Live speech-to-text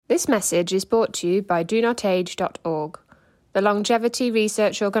This message is brought to you by DoNotAge.org, the longevity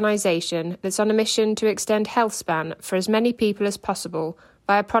research organisation that's on a mission to extend health span for as many people as possible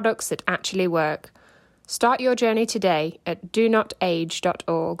via products that actually work. Start your journey today at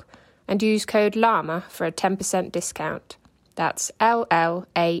DoNotAge.org and use code LLAMA for a 10% discount. That's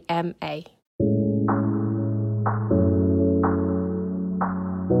LLAMA.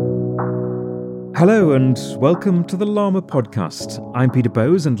 Hello and welcome to the Llama Podcast. I'm Peter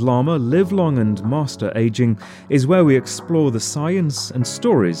Bowes, and Llama Live Long and Master Aging is where we explore the science and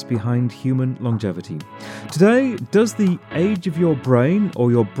stories behind human longevity. Today, does the age of your brain or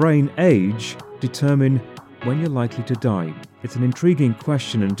your brain age determine when you're likely to die? It's an intriguing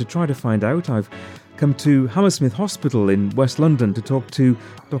question, and to try to find out, I've come to Hammersmith Hospital in West London to talk to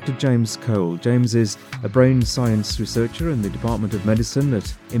Dr. James Cole. James is a brain science researcher in the Department of Medicine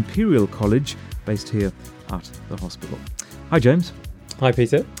at Imperial College, based here at the hospital. Hi, James. Hi,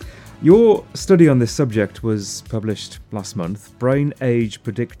 Peter. Your study on this subject was published last month. Brain Age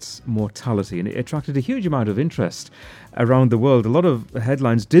Predicts Mortality, and it attracted a huge amount of interest around the world. A lot of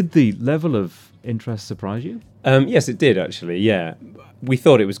headlines. Did the level of interest surprise you? Yes, it did, actually, yeah. We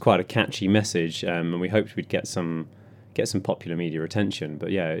thought it was quite a catchy message, and we hoped we'd get some popular media attention.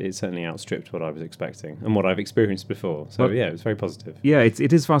 But yeah, it certainly outstripped what I was expecting and what I've experienced before. So yeah, it was very positive. Yeah,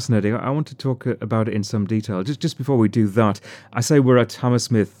 it is fascinating. I want to talk about it in some detail. Just before we do that, I say we're at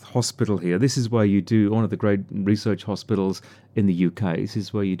Hammersmith Hospital here. This is where you do one of the great research hospitals in the UK. This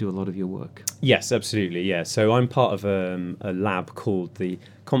is where you do a lot of your work. Yes, absolutely. Yeah. So I'm part of a lab called the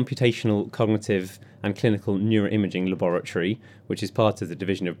Computational Cognitive and Clinical Neuroimaging Laboratory, which is part of the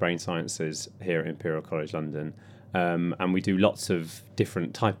Division of Brain Sciences here at Imperial College London. And we do lots of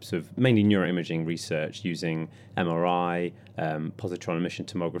different types of mainly neuroimaging research using MRI, positron emission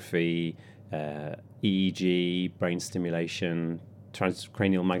tomography, EEG, brain stimulation,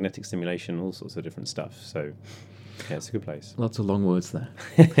 transcranial magnetic stimulation, all sorts of different stuff. So yeah, it's a good place. Lots of long words there.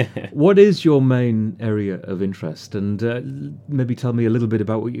 What is your main area of interest? And maybe tell me a little bit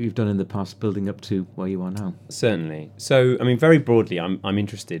about what you've done in the past building up to where you are now. Certainly. So, I mean, very broadly, I'm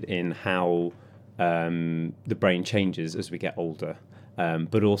interested in how the brain changes as we get older,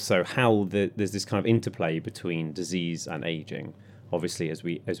 but also how there's this kind of interplay between disease and aging. Obviously, as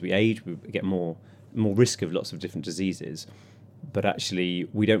we age, we get more risk of lots of different diseases, but actually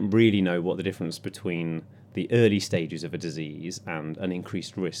we don't really know what the difference between the early stages of a disease and an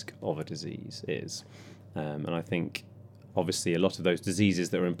increased risk of a disease is. And I think obviously a lot of those diseases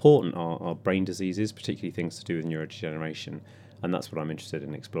that are important are brain diseases, particularly things to do with neurodegeneration, and that's what I'm interested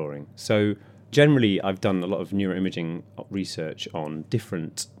in exploring. So generally, I've done a lot of neuroimaging research on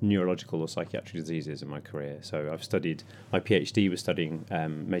different neurological or psychiatric diseases in my career. So my PhD was studying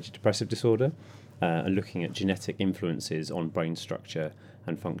major depressive disorder and looking at genetic influences on brain structure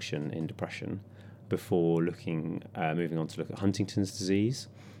and function in depression, before moving on to look at Huntington's disease,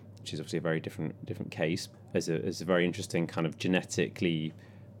 which is obviously a very different case, as a very interesting kind of genetically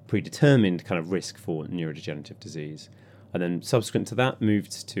predetermined kind of risk for neurodegenerative disease. And then subsequent to that,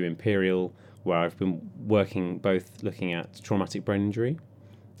 moved to Imperial, where I've been working both looking at traumatic brain injury,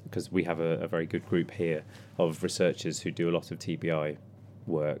 because we have a very good group here of researchers who do a lot of TBI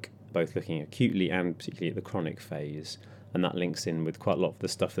work, both looking acutely and particularly at the chronic phase. And that links in with quite a lot of the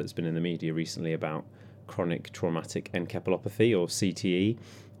stuff that's been in the media recently about chronic traumatic encephalopathy, or CTE,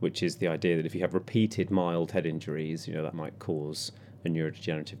 which is the idea that if you have repeated mild head injuries, that might cause a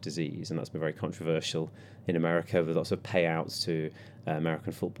neurodegenerative disease. And that's been very controversial in America, with lots of payouts to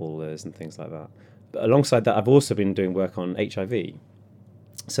American footballers and things like that. But alongside that, I've also been doing work on HIV.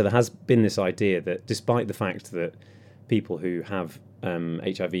 So there has been this idea that despite the fact that people who have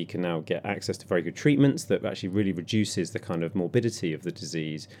HIV can now get access to very good treatments that actually really reduces the kind of morbidity of the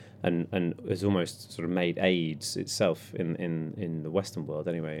disease, and has almost sort of made AIDS itself in the Western world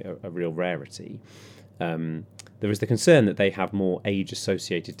anyway a real rarity. There is the concern that they have more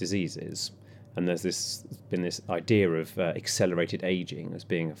age-associated diseases, and there's been this idea of accelerated aging as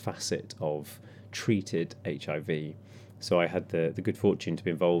being a facet of treated HIV. So I had the good fortune to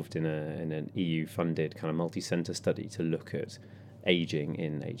be involved in an EU-funded kind of multi-centre study to look at aging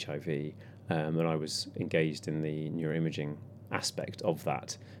in HIV, and I was engaged in the neuroimaging aspect of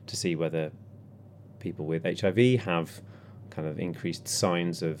that to see whether people with HIV have kind of increased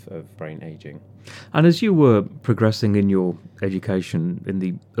signs of brain aging. And as you were progressing in your education in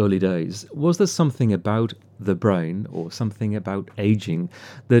the early days, was there something about the brain or something about aging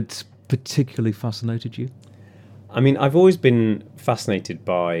that particularly fascinated you? I mean, I've always been fascinated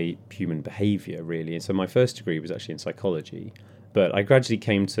by human behaviour, really. And so my first degree was actually in psychology. But I gradually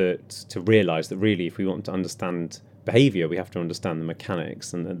came to realise that really if we want to understand behaviour, we have to understand the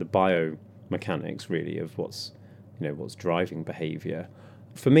mechanics and the biomechanics really of what's driving behaviour.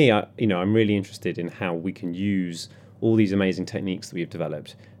 For me, I'm really interested in how we can use all these amazing techniques that we've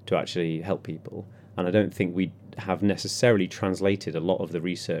developed to actually help people. And I don't think we have necessarily translated a lot of the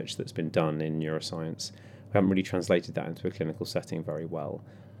research that's been done in neuroscience. We haven't really translated that into a clinical setting very well.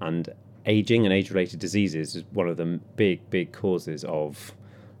 And aging and age-related diseases is one of the big causes of,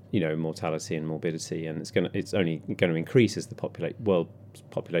 mortality and morbidity, and it's only going to increase as the world's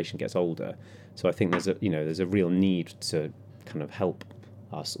population gets older. So I think there's a real need to kind of help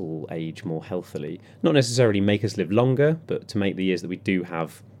us all age more healthily. Not necessarily make us live longer, but to make the years that we do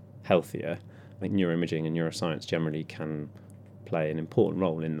have healthier. I think neuroimaging and neuroscience generally can play an important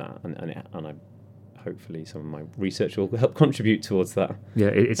role in that, and hopefully some of my research will help contribute towards that. Yeah,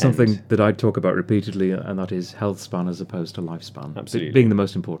 it's something that I talk about repeatedly, and that is health span as opposed to lifespan. Absolutely. Being the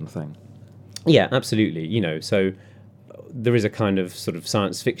most important thing. Yeah, absolutely. So there is a kind of sort of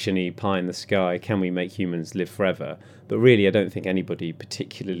science fiction-y pie in the sky, can we make humans live forever? But really, I don't think anybody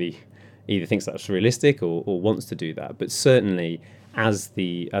particularly either thinks that's realistic or wants to do that. But certainly, as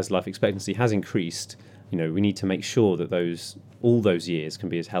life expectancy has increased, we need to make sure that all those years can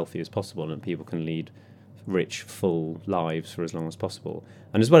be as healthy as possible and people can lead rich, full lives for as long as possible.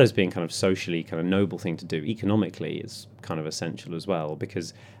 And as well as being kind of socially kind of noble thing to do, economically it's kind of essential as well,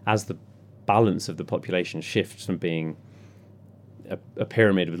 because as the balance of the population shifts from being a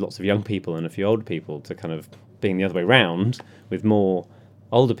pyramid with lots of young people and a few older people to kind of being the other way round with more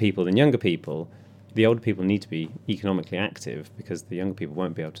older people than younger people, the older people need to be economically active because the younger people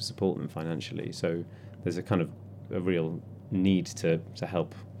won't be able to support them financially. So there's a kind of a real need to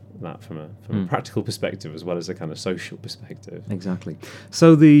help that from a practical perspective as well as a kind of social perspective. Exactly.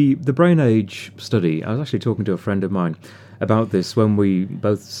 So the brain age study, I was actually talking to a friend of mine about this when we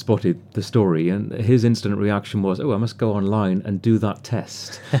both spotted the story, and his instant reaction was, I must go online and do that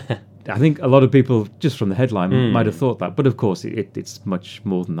test. I think a lot of people, just from the headline, might have thought that, but of course it's much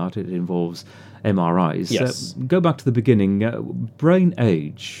more than that. It involves MRIs. Yes. Go back to the beginning. Brain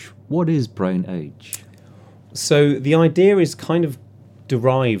age. What is brain age? So the idea is kind of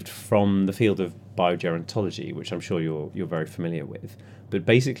derived from the field of biogerontology, which I'm sure you're very familiar with. But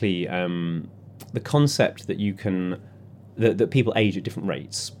basically, the concept that that people age at different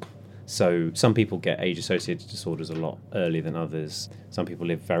rates. So some people get age-associated disorders a lot earlier than others. Some people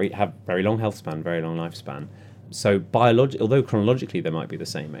have very long health span, very long lifespan. So although chronologically they might be the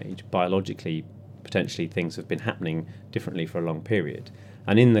same age, biologically potentially things have been happening differently for a long period.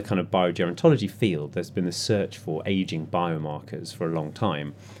 And in the kind of biogerontology field, there's been the search for aging biomarkers for a long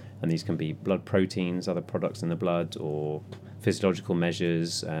time. And these can be blood proteins, other products in the blood, or physiological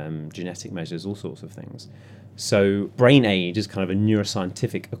measures, genetic measures, all sorts of things. So brain age is kind of a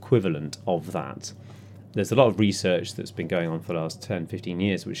neuroscientific equivalent of that. There's a lot of research that's been going on for the last 10, 15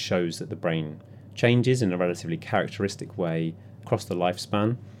 years which shows that the brain changes in a relatively characteristic way across the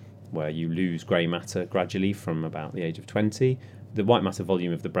lifespan, where you lose grey matter gradually from about the age of 20. The white matter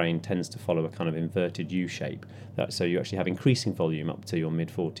volume of the brain tends to follow a kind of inverted U shape. So you actually have increasing volume up to your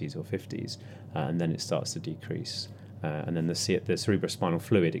mid-40s or 50s, and then it starts to decrease. And then the cerebrospinal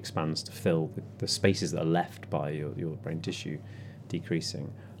fluid expands to fill the spaces that are left by your brain tissue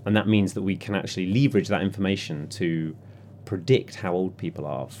decreasing. And that means that we can actually leverage that information to predict how old people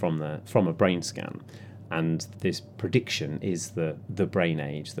are from a brain scan. And this prediction is the brain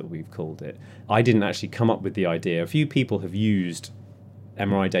age that we've called it. I didn't actually come up with the idea. A few people have used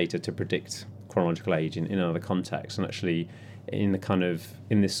MRI data to predict chronological age in other contexts, and actually in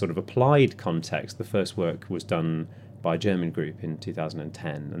this sort of applied context, the first work was done by a German group in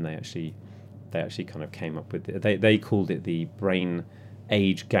 2010, and they actually kind of came up with it. They called it the brain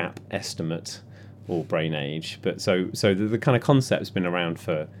age gap estimate, or brain age. But so the kind of concept's been around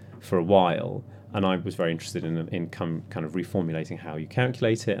for a while, and I was very interested in kind of reformulating how you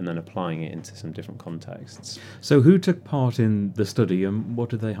calculate it and then applying it into some different contexts. So who took part in the study, and what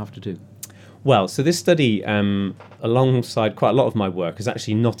did they have to do? Well, so this study, alongside quite a lot of my work, has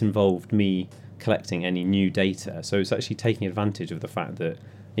actually not involved me collecting any new data. So it's actually taking advantage of the fact that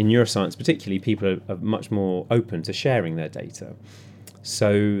in neuroscience particularly, people are much more open to sharing their data.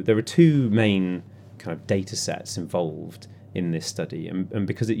 So there are two main kind of data sets involved in this study, and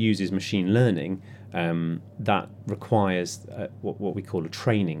because it uses machine learning, that requires what we call a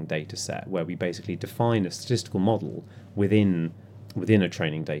training data set, where we basically define a statistical model within a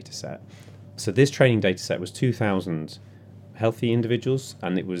training data set. So this training data set was 2,000 healthy individuals,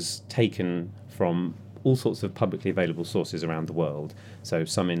 and it was taken from all sorts of publicly available sources around the world. So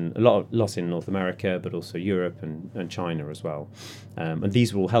a lot in North America, but also Europe and China as well. And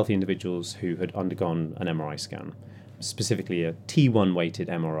these were all healthy individuals who had undergone an MRI scan. specifically a T1 weighted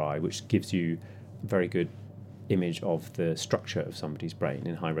MRI, which gives you a very good image of the structure of somebody's brain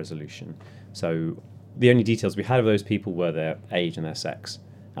in high resolution. So the only details we had of those people were their age and their sex,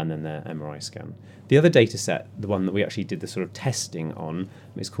 and then their MRI scan. The other data set, the one that we actually did the sort of testing on,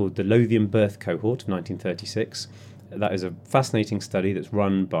 is called the Lothian Birth Cohort of 1936. That is a fascinating study that's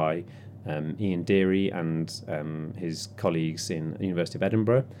run by Ian Deary and his colleagues in the University of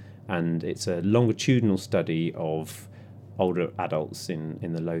Edinburgh, and it's a longitudinal study of older adults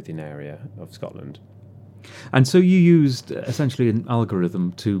in the Lothian area of Scotland. And so you used essentially an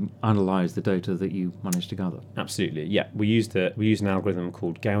algorithm to analyse the data that you managed to gather? Absolutely, yeah. We used an algorithm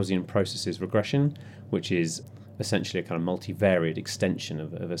called Gaussian processes regression, which is essentially a kind of multivariate extension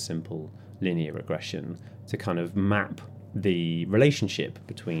of a simple linear regression to kind of map the relationship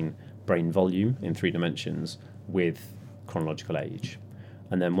between brain volume in 3 dimensions with chronological age.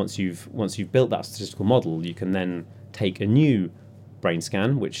 And then once you've built that statistical model, you can then take a new brain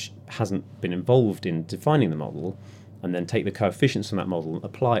scan, which hasn't been involved in defining the model, and then take the coefficients from that model,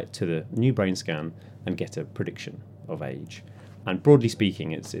 apply it to the new brain scan, and get a prediction of age. And broadly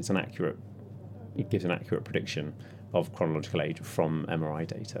speaking, it gives an accurate prediction of chronological age from MRI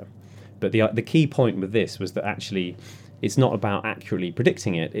data. But the key point with this was that actually it's not about accurately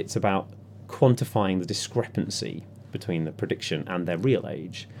predicting it, it's about quantifying the discrepancy between the prediction and their real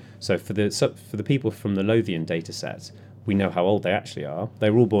age. So for the people from the Lothian data set, we know how old they actually are.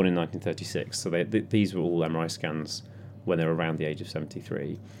 They were all born in 1936, so these were all MRI scans when they were around the age of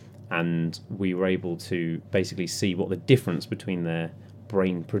 73. And we were able to basically see what the difference between their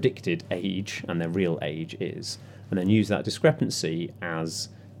brain predicted age and their real age is, and then use that discrepancy as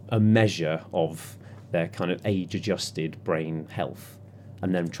a measure of their kind of age-adjusted brain health,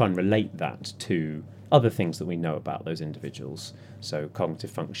 and then try and relate that to other things that we know about those individuals. So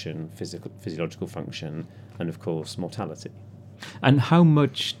cognitive function, physiological function, and of course mortality. And how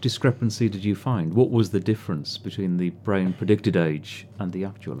much discrepancy did you find? What was the difference between the brain predicted age and the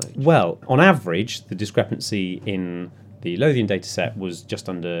actual age? Well, on average, the discrepancy in the Lothian data set was just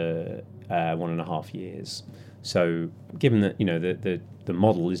under 1.5 years. So given that the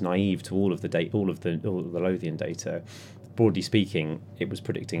model is naive to all of the Lothian data, broadly speaking, it was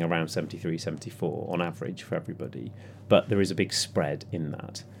predicting around 73, 74 on average for everybody. But there is a big spread in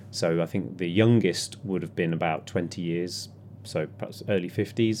that. So I think the youngest would have been about 20 years, so perhaps early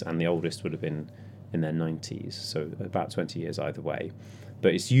 50s, and the oldest would have been in their 90s, so about 20 years either way.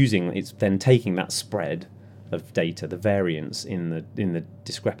 But it's then taking that spread of data, the variance in the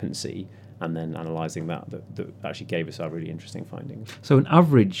discrepancy, and then analysing that actually gave us our really interesting findings. So an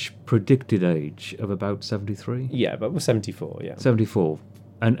average predicted age of about 73? Yeah, but we're 74, yeah. 74.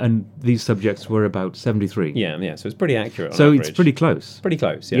 And these subjects were about 73? Yeah, so it's pretty accurate on so average. It's pretty close? Pretty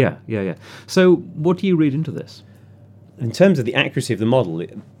close, yeah. Yeah. So what do you read into this? In terms of the accuracy of the model,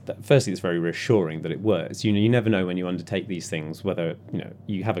 firstly, it's very reassuring that it works. You never know when you undertake these things whether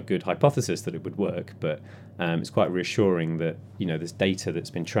you have a good hypothesis that it would work, but it's quite reassuring that this data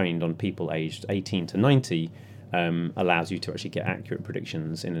that's been trained on people aged 18 to 90 allows you to actually get accurate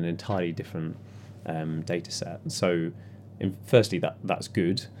predictions in an entirely different data set. So, firstly, that's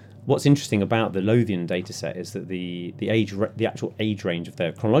good. What's interesting about the Lothian data set is that the actual age range of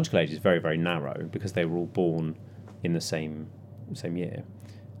their chronological age is very, very narrow because they were all born in the same year.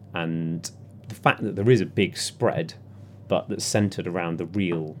 And the fact that there is a big spread, but that's centred around the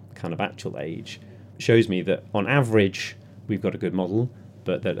real kind of actual age, shows me that on average we've got a good model,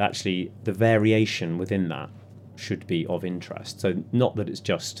 but that actually the variation within that should be of interest. So not that it's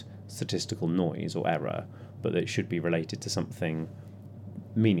just statistical noise or error, but that it should be related to something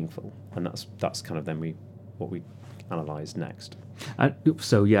meaningful. And that's kind of then what we analysed next.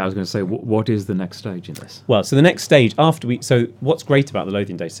 So I was going to say, what is the next stage in this? Well, so the next stage so what's great about the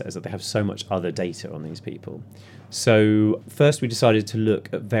Lothian data set is that they have so much other data on these people. So first we decided to look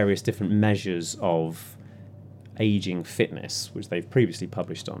at various different measures of ageing fitness, which they've previously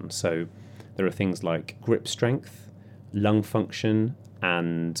published on. So there are things like grip strength, lung function,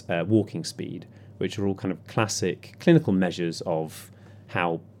 and walking speed, which are all kind of classic clinical measures of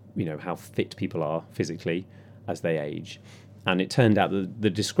how fit people are physically as they age. And it turned out that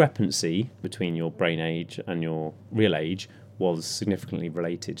the discrepancy between your brain age and your real age was significantly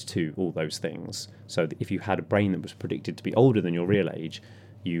related to all those things. So if you had a brain that was predicted to be older than your real age,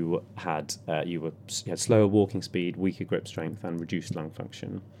 you had slower walking speed, weaker grip strength, and reduced lung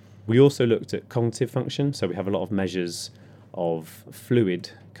function. We also looked at cognitive function. So we have a lot of measures of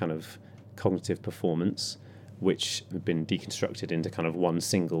fluid kind of cognitive performance, which have been deconstructed into kind of one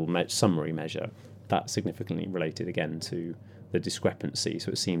single summary measure. That's significantly related again to the discrepancy.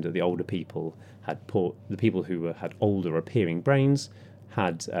 So it seemed that the older people the people who had older appearing brains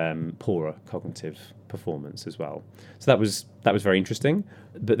had poorer cognitive performance as well. So that was very interesting.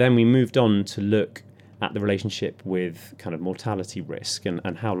 But then we moved on to look at the relationship with kind of mortality risk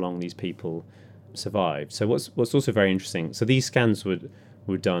and how long these people survived. So what's also very interesting, so these scans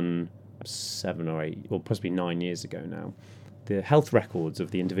were done 7 or 8 or possibly 9 years ago now. The health records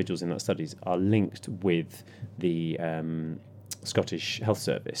of the individuals in that studies are linked with the Scottish Health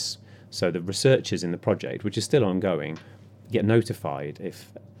Service. So the researchers in the project, which is still ongoing, get notified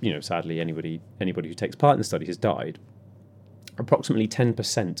if, sadly anybody who takes part in the study has died. Approximately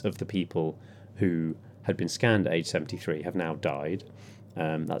 10% of the people who had been scanned at age 73 have now died.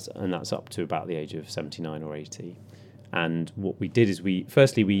 That's up to about the age of 79 or 80. And what we did is we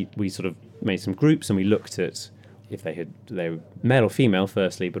sort of made some groups, and we looked at if they were male or female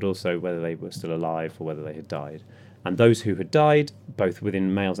firstly, but also whether they were still alive or whether they had died. And those who had died, both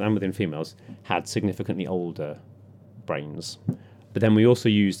within males and within females, had significantly older brains. But then we also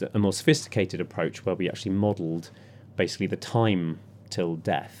used a more sophisticated approach where we actually modelled basically the time till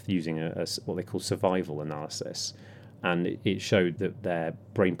death using a what they call survival analysis. And it showed that their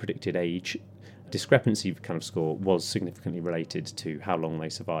brain predicted age discrepancy kind of score was significantly related to how long they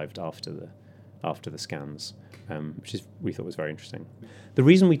survived after the scans, which we thought was very interesting. The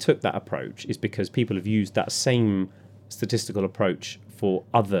reason we took that approach is because people have used that same statistical approach for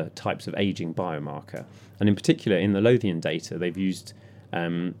other types of aging biomarker. And in particular, in the Lothian data, they've used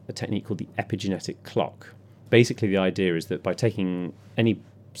a technique called the epigenetic clock. Basically, the idea is that by taking any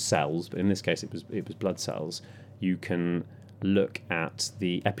cells, but in this case it was blood cells, you can look at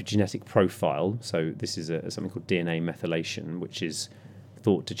the epigenetic profile. So this is something called DNA methylation, which is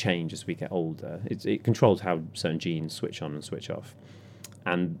thought to change as we get older. It controls how certain genes switch on and switch off.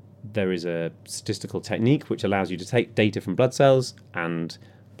 And there is a statistical technique which allows you to take data from blood cells and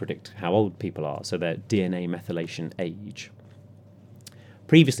predict how old people are, so their DNA methylation age.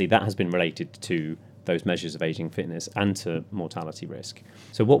 Previously, that has been related to those measures of aging fitness and to mortality risk.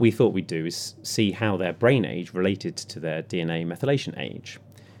 So what we thought we'd do is see how their brain age related to their DNA methylation age.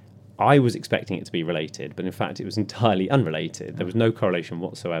 I was expecting it to be related, but in fact it was entirely unrelated. There was no correlation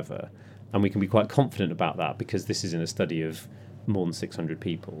whatsoever. And we can be quite confident about that because this is in a study of more than 600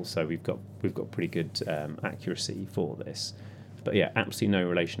 people. So we've got pretty good accuracy for this. But yeah, absolutely no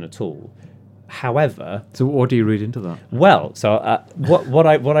relation at all. However... So what do you read into that? Well, so what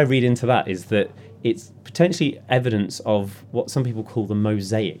I read into that is that it's potentially evidence of what some people call the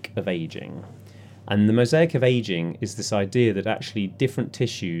mosaic of aging. And the mosaic of aging is this idea that actually different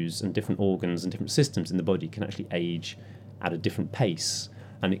tissues and different organs and different systems in the body can actually age at a different pace.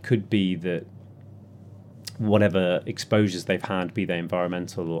 And it could be that whatever exposures they've had, be they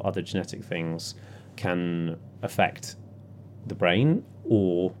environmental or other genetic things, can affect the brain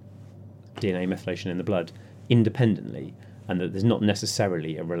or DNA methylation in the blood independently, and that there's not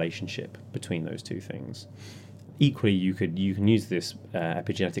necessarily a relationship between those two things. Equally, you can use this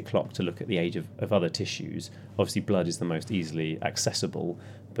epigenetic clock to look at the age of other tissues. Obviously, blood is the most easily accessible,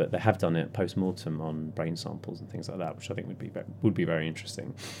 but they have done it post-mortem on brain samples and things like that, which I think would be very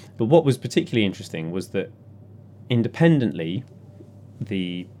interesting. But what was particularly interesting was that independently,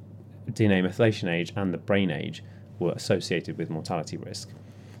 the DNA methylation age and the brain age were associated with mortality risk.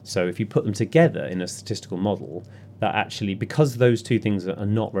 So if you put them together in a statistical model, that actually, because those two things are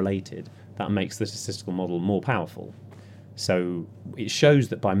not related, that makes the statistical model more powerful. So it shows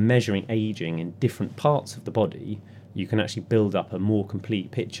that by measuring aging in different parts of the body, you can actually build up a more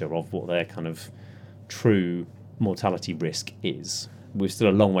complete picture of what their kind of true mortality risk is. We've still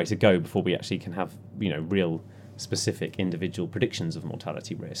a long way to go before we actually can have, real specific individual predictions of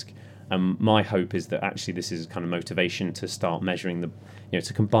mortality risk. My hope is that actually this is kind of motivation to start measuring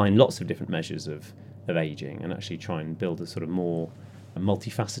to combine lots of different measures of aging and actually try and build a sort of more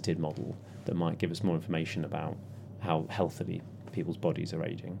multifaceted model that might give us more information about how healthily people's bodies are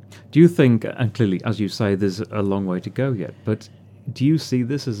aging. Do you think, and clearly, as you say, there's a long way to go yet, but do you see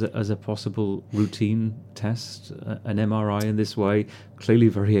this as a possible routine test, an MRI in this way? Clearly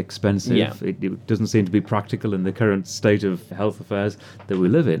very expensive. Yeah. It doesn't seem to be practical in the current state of health affairs that we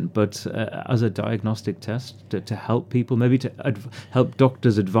live in, but as a diagnostic test to help people, maybe to help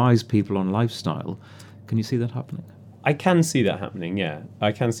doctors advise people on lifestyle, can you see that happening? I can see that happening, yeah.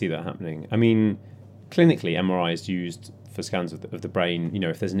 I can see that happening. I mean, clinically, MRI is used for scans of the brain,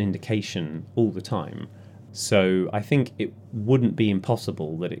 if there's an indication all the time. So I think it wouldn't be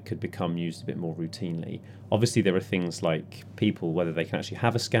impossible that it could become used a bit more routinely. Obviously, there are things like people, whether they can actually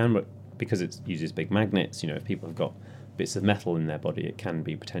have a scan, but because it uses big magnets, if people have got bits of metal in their body, it can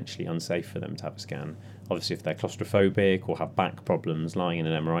be potentially unsafe for them to have a scan. Obviously, if they're claustrophobic or have back problems, lying in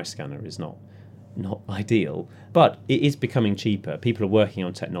an MRI scanner is not ideal. But it is becoming cheaper. People are working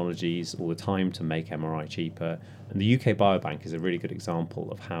on technologies all the time to make MRI cheaper. And the UK Biobank is a really good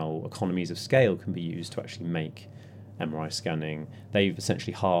example of how economies of scale can be used to actually make MRI scanning. They've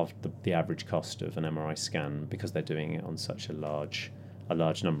essentially halved the average cost of an MRI scan because they're doing it on such a large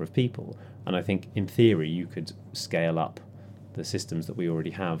number of people. And I think in theory you could scale up the systems that we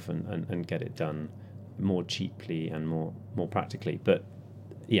already have and get it done more cheaply and more practically. But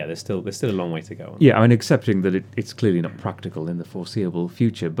yeah, there's still a long way to go. Yeah, I mean, accepting that it's clearly not practical in the foreseeable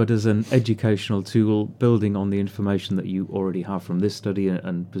future, but as an educational tool, building on the information that you already have from this study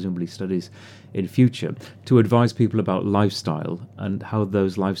and presumably studies in future, to advise people about lifestyle and how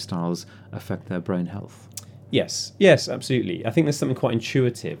those lifestyles affect their brain health. Yes, absolutely. I think there's something quite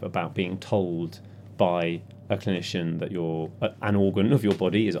intuitive about being told by a clinician that an organ of your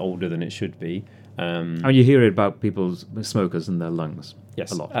body is older than it should be. And you hear it about people's smokers and their lungs.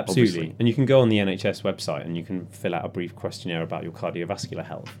 Yes, a lot, absolutely. Obviously. And you can go on the NHS website and you can fill out a brief questionnaire about your cardiovascular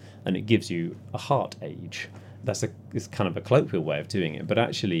health, and it gives you a heart age. It's kind of a colloquial way of doing it, but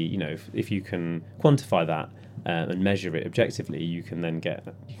actually, if you can quantify that and measure it objectively, you can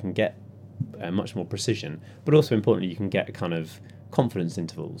get much more precision. But also importantly, you can get a kind of confidence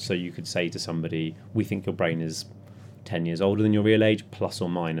interval. So you could say to somebody, "We think your brain is 10 years older than your real age, plus or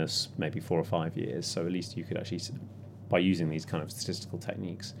minus maybe 4 or 5 years." So at least you could actually, by using these kind of statistical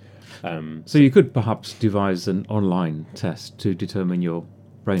techniques. So you could perhaps devise an online test to determine your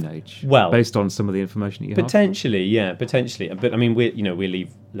brain age, based on some of the information you have? Potentially. But I mean, we're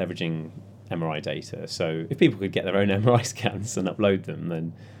leveraging MRI data. So if people could get their own MRI scans and upload them,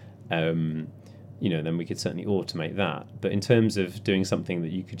 then then we could certainly automate that. But in terms of doing something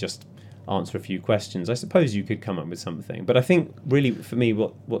that you could just answer a few questions, I suppose you could come up with something. But I think really for me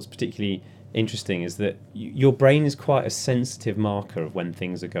what's particularly interesting is that your brain is quite a sensitive marker of when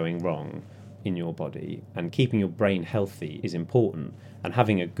things are going wrong in your body, and keeping your brain healthy is important, and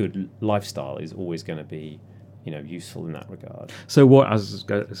having a good lifestyle is always going to be useful in that regard. So what I was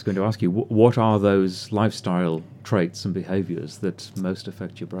going to ask you, what are those lifestyle traits and behaviours that most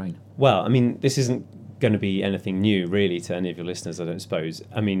affect your brain? Well, I mean, this isn't going to be anything new really to any of your listeners, I don't suppose.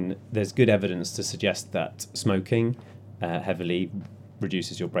 I mean, there's good evidence to suggest that smoking heavily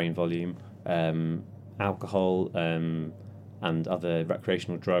reduces your brain volume. Alcohol and other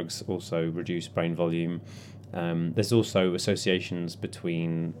recreational drugs also reduce brain volume. There's also associations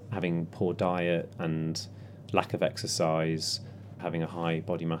between having poor diet and lack of exercise. Having a high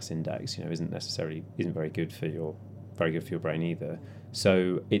body mass index, isn't very good for your brain either.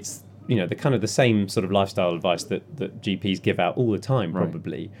 So it's the kind of the same sort of lifestyle advice that GPs give out all the time,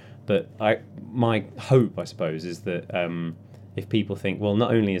 probably. Right. But my hope, I suppose, is that if people think, well,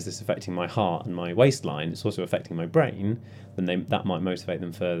 not only is this affecting my heart and my waistline, it's also affecting my brain, then that might motivate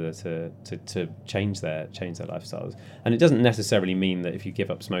them further to change their lifestyles. And it doesn't necessarily mean that if you give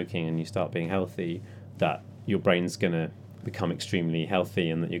up smoking and you start being healthy, that your brain's going to become extremely healthy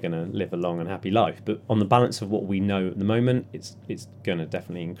and that you're going to live a long and happy life. But on the balance of what we know at the moment, it's going to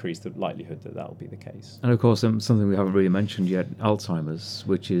definitely increase the likelihood that will be the case. And of course, something we haven't really mentioned yet, Alzheimer's,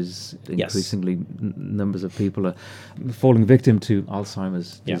 which is increasingly numbers of people are falling victim to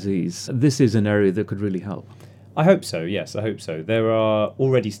Alzheimer's disease. This is an area that could really help. I hope so, yes, I hope so. There are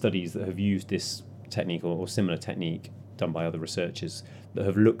already studies that have used this technique or similar technique done by other researchers that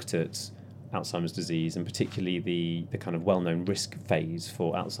have looked at Alzheimer's disease, and particularly the kind of well-known risk phase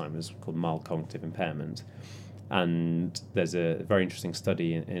for Alzheimer's called mild cognitive impairment. And there's a very interesting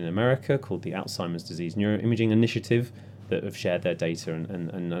study in America called the Alzheimer's Disease Neuroimaging Initiative that have shared their data, and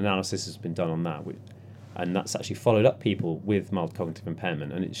analysis has been done on that. And that's actually followed up people with mild cognitive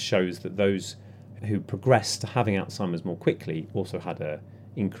impairment, and it shows that those who progressed to having Alzheimer's more quickly also had a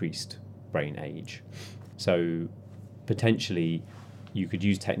increased brain age. So potentially you could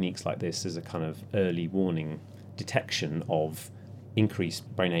use techniques like this as a kind of early warning detection of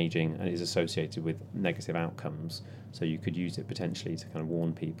increased brain aging, and is associated with negative outcomes. So you could use it potentially to kind of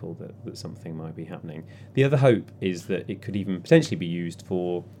warn people that something might be happening. The other hope is that it could even potentially be used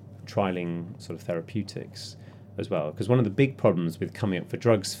for trialing sort of therapeutics as well. Because one of the big problems with coming up for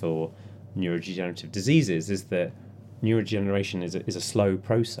drugs for neurodegenerative diseases is that neurodegeneration is a slow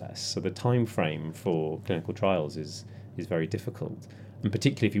process. So the time frame for clinical trials is very difficult. And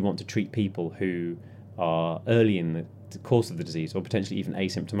particularly if you want to treat people who are early in the course of the disease, or potentially even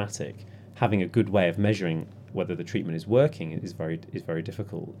asymptomatic, having a good way of measuring whether the treatment is working is very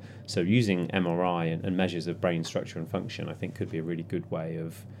difficult. So using MRI and measures of brain structure and function, I think, could be a really good way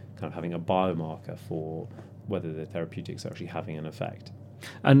of kind of having a biomarker for whether the therapeutics are actually having an effect.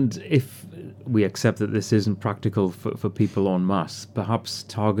 And if we accept that this isn't practical for people en masse, perhaps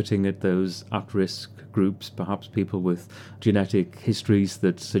targeting at those at-risk groups, perhaps people with genetic histories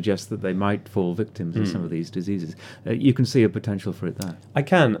that suggest that they might fall victims of some of these diseases, you can see a potential for it there. I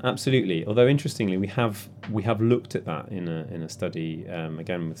can, absolutely. Although interestingly, we have looked at that in a study,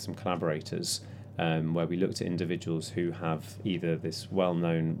 again with some collaborators, where we looked at individuals who have either this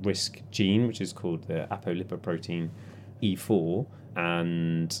well-known risk gene, which is called the apolipoprotein E4,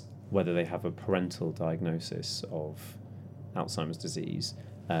 and whether they have a parental diagnosis of Alzheimer's disease.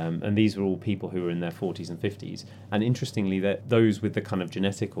 And these were all people who were in their 40s and 50s. And interestingly, that those with the kind of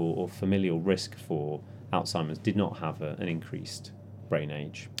genetic or familial risk for Alzheimer's did not have an increased brain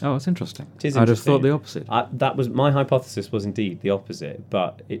age. Oh, that's interesting. It is I'd have interesting. thought the opposite. That was my hypothesis, was indeed the opposite.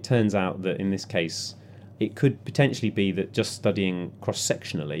 But it turns out that in this case, it could potentially be that just studying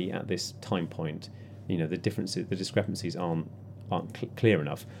cross-sectionally at this time point, the differences, the discrepancies aren't clear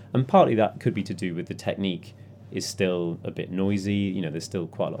enough. And partly that could be to do with the technique is still a bit noisy. There's still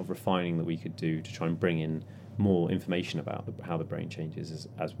quite a lot of refining that we could do to try and bring in more information about how the brain changes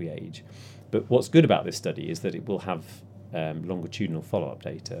as we age. But what's good about this study is that it will have longitudinal follow-up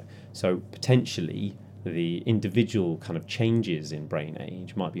data. So potentially the individual kind of changes in brain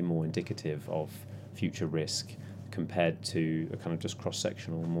age might be more indicative of future risk compared to a kind of just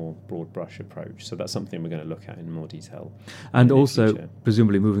cross-sectional, more broad brush approach. So that's something we're going to look at in more detail. And also,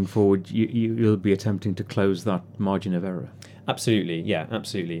 presumably moving forward, you'll be attempting to close that margin of error. Absolutely, yeah,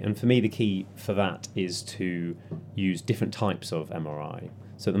 absolutely. And for me, the key for that is to use different types of MRI.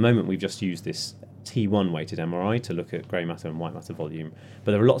 So at the moment, we've just used this T1 weighted MRI to look at grey matter and white matter volume,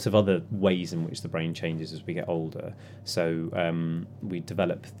 but there are lots of other ways in which the brain changes as we get older. So we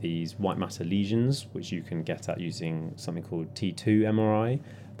develop these white matter lesions, which you can get at using something called T2 MRI,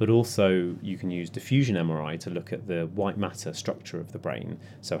 but also you can use diffusion MRI to look at the white matter structure of the brain.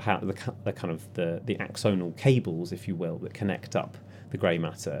 So how the kind of the axonal cables, if you will, that connect up the grey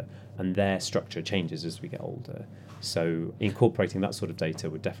matter, and their structure changes as we get older. So incorporating that sort of data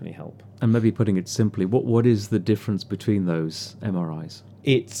would definitely help. And maybe putting it simply, what is the difference between those MRIs?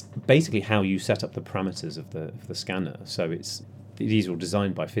 It's basically how you set up the parameters of the scanner. So these are all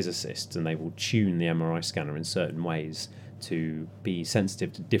designed by physicists, and they will tune the MRI scanner in certain ways to be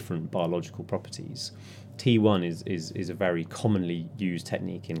sensitive to different biological properties. T1 is a very commonly used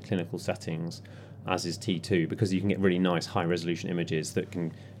technique in clinical settings, as is T2, because you can get really nice high-resolution images that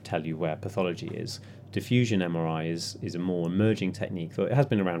can tell you where pathology is. Diffusion MRI is a more emerging technique, though it has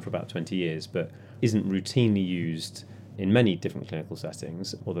been around for about 20 years, but isn't routinely used in many different clinical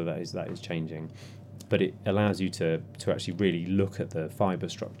settings, although that is changing. But it allows you to actually really look at the fibre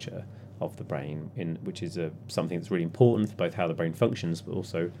structure of the brain, which is something that's really important for both how the brain functions, but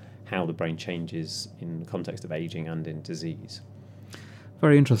also how the brain changes in the context of aging and in disease.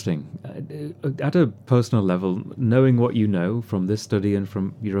 Very interesting. At a personal level, knowing what you know from this study and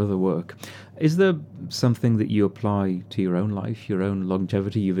from your other work, is there something that you apply to your own life, your own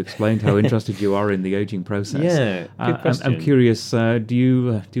longevity? You've explained how interested you are in the aging process. Yeah, good question. I'm curious, do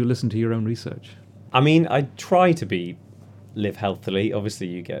you listen to your own research? I mean, I try to live healthily. Obviously,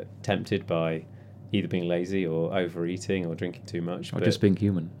 you get tempted by either being lazy or overeating or drinking too much. Or just being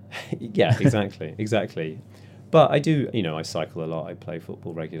human. Yeah, exactly. But I do, I cycle a lot. I play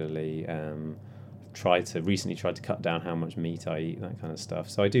football regularly. Recently tried to cut down how much meat I eat, that kind of stuff.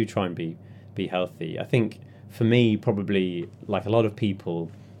 So I do try and be healthy. I think for me, probably like a lot of people,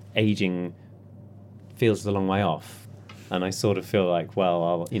 aging feels a long way off, and I sort of feel like,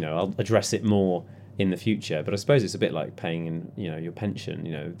 well, I'll address it more in the future. But I suppose it's a bit like paying in, your pension.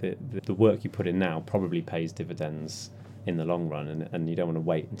 The work you put in now probably pays dividends in the long run, and you don't want to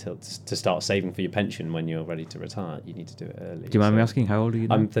wait until to start saving for your pension when you're ready to retire. You need to do it early. Do you mind me asking, how old are you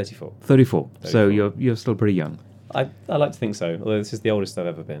now? I'm 34. 34. So you're still pretty young. I like to think so, although this is the oldest I've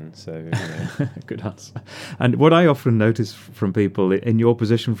ever been, so Good answer. And what I often notice from people in your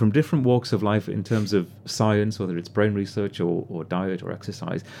position from different walks of life in terms of science, whether it's brain research or diet or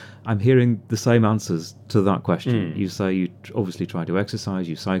exercise, I'm hearing the same answers to that question. You say you obviously try to exercise,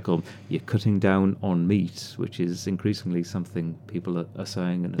 you cycle, you're cutting down on meat, which is increasingly something people are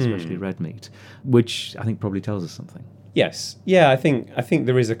saying, and especially red meat, which I think probably tells us something. Yes. Yeah, I think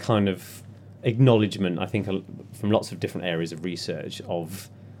there is a kind of acknowledgement, I think, from lots of different areas of research of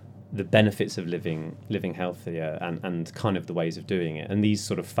the benefits of living healthier and kind of the ways of doing it. And these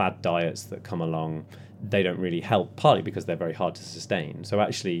sort of fad diets that come along, they don't really help, partly because they're very hard to sustain. So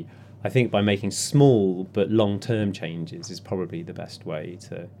actually, I think by making small but long-term changes is probably the best way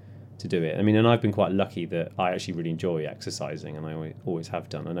to do it. I mean, and I've been quite lucky that I actually really enjoy exercising, and I always have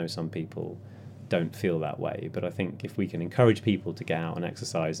done. I know some people don't feel that way, but I think if we can encourage people to get out and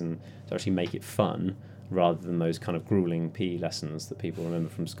exercise and to actually make it fun, rather than those kind of grueling PE lessons that people remember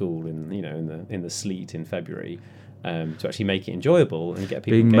from school in the sleet in February, to actually make it enjoyable and get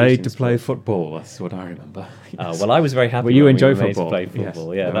people being engaged made to play football. That's what I remember. Yes. Well, I was very happy. Well, you when enjoy we were made football. to play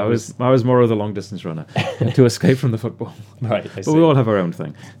football. Yes. Yeah, I was more of the long distance runner to escape from the football. Right. But we all have our own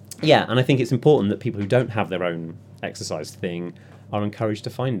thing. Yeah, and I think it's important that people who don't have their own exercise thing are encouraged to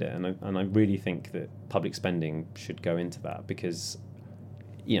find it, and I really think that public spending should go into that, because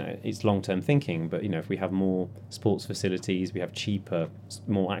it's long-term thinking, but if we have more sports facilities, we have cheaper,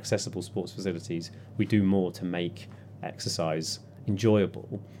 more accessible sports facilities, we do more to make exercise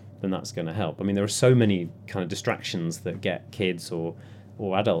enjoyable, then that's going to help. I mean, there are so many kind of distractions that get kids or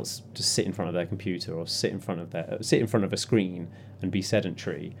adults to sit in front of their computer or sit in front of a screen and be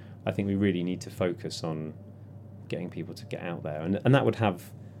sedentary. I think we really need to focus on getting people to get out there, and that would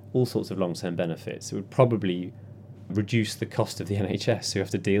have all sorts of long-term benefits. It would probably reduce the cost of the NHS, who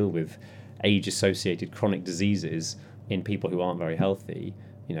have to deal with age-associated chronic diseases in people who aren't very healthy.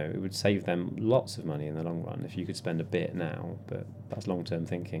 It would save them lots of money in the long run if you could spend a bit now, but that's long-term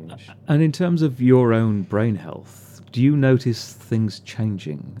thinking. And in terms of your own brain health, do you notice things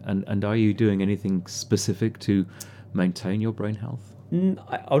changing? And are you doing anything specific to maintain your brain health?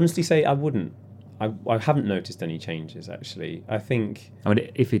 I honestly say I wouldn't. I haven't noticed any changes, actually. I think... I mean,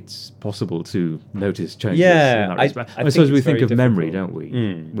 if it's possible to notice changes. Yeah. I suppose we think of memory, don't we?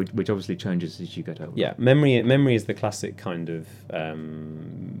 Which obviously changes as you get older. Yeah, memory is the classic kind of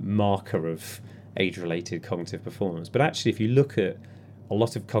marker of age-related cognitive performance. But actually, if you look at a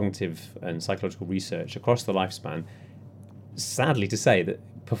lot of cognitive and psychological research across the lifespan, sadly to say that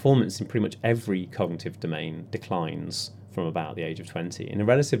performance in pretty much every cognitive domain declines from about the age of 20 in a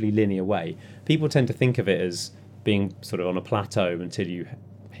relatively linear way. People tend to think of it as being sort of on a plateau until you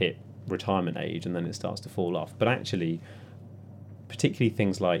hit retirement age, and then it starts to fall off. But actually, particularly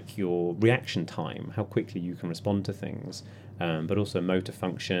things like your reaction time, how quickly you can respond to things, but also motor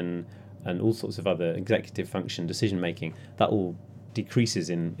function and all sorts of other executive function, decision making, that all decreases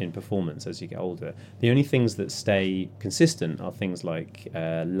in performance as you get older. The only things that stay consistent are things like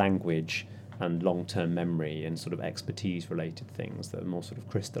language and long-term memory and sort of expertise-related things that are more sort of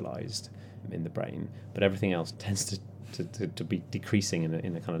crystallized in the brain. But everything else tends to be decreasing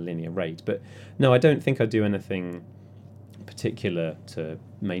in a kind of linear rate. But no, I don't think I do anything particular to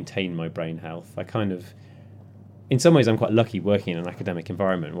maintain my brain health. I kind of, in some ways, I'm quite lucky working in an academic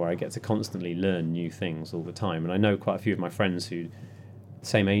environment where I get to constantly learn new things all the time. And I know quite a few of my friends who,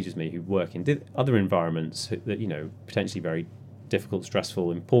 same age as me, who work in other environments that, potentially very difficult,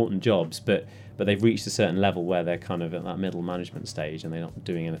 stressful, important jobs, but they've reached a certain level where they're kind of at that middle management stage and they're not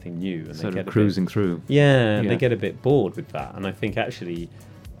doing anything new. And sort they of get cruising through. Yeah, they get a bit bored with that. And I think actually,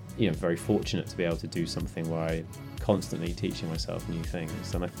 very fortunate to be able to do something where I'm constantly teaching myself new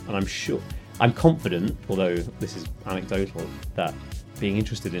things. And I'm confident, although this is anecdotal, that being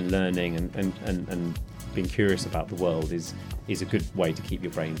interested in learning and being curious about the world is a good way to keep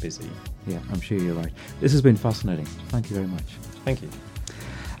your brain busy. Yeah, I'm sure you're right. This has been fascinating. Thank you very much. Thank you.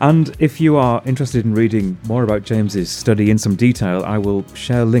 And if you are interested in reading more about James's study in some detail, I will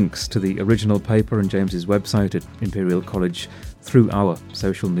share links to the original paper and James's website at Imperial College through our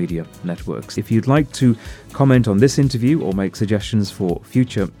social media networks. If you'd like to comment on this interview or make suggestions for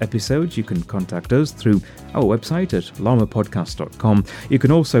future episodes, you can contact us through our website at lamapodcast.com. You can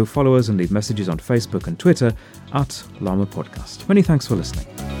also follow us and leave messages on Facebook and Twitter at Lama Podcast. Many thanks for listening.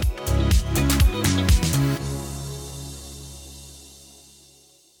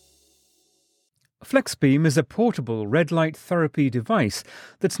 FlexBeam is a portable red light therapy device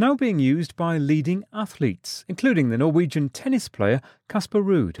that's now being used by leading athletes, including the Norwegian tennis player Casper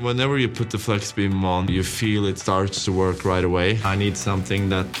Ruud. Whenever you put the FlexBeam on, you feel it starts to work right away. I need something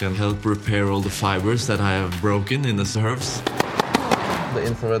that can help repair all the fibers that I have broken in the nerves. The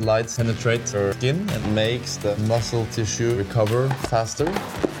infrared lights penetrate your skin and makes the muscle tissue recover faster.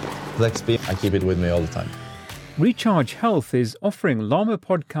 FlexBeam, I keep it with me all the time. Recharge Health is offering Llama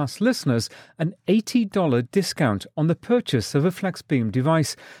Podcast listeners an $80 discount on the purchase of a FlexBeam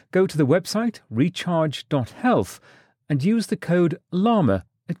device. Go to the website recharge.health and use the code LLAMA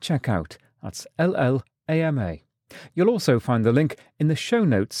at checkout. That's LLAMA. You'll also find the link in the show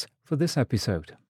notes for this episode.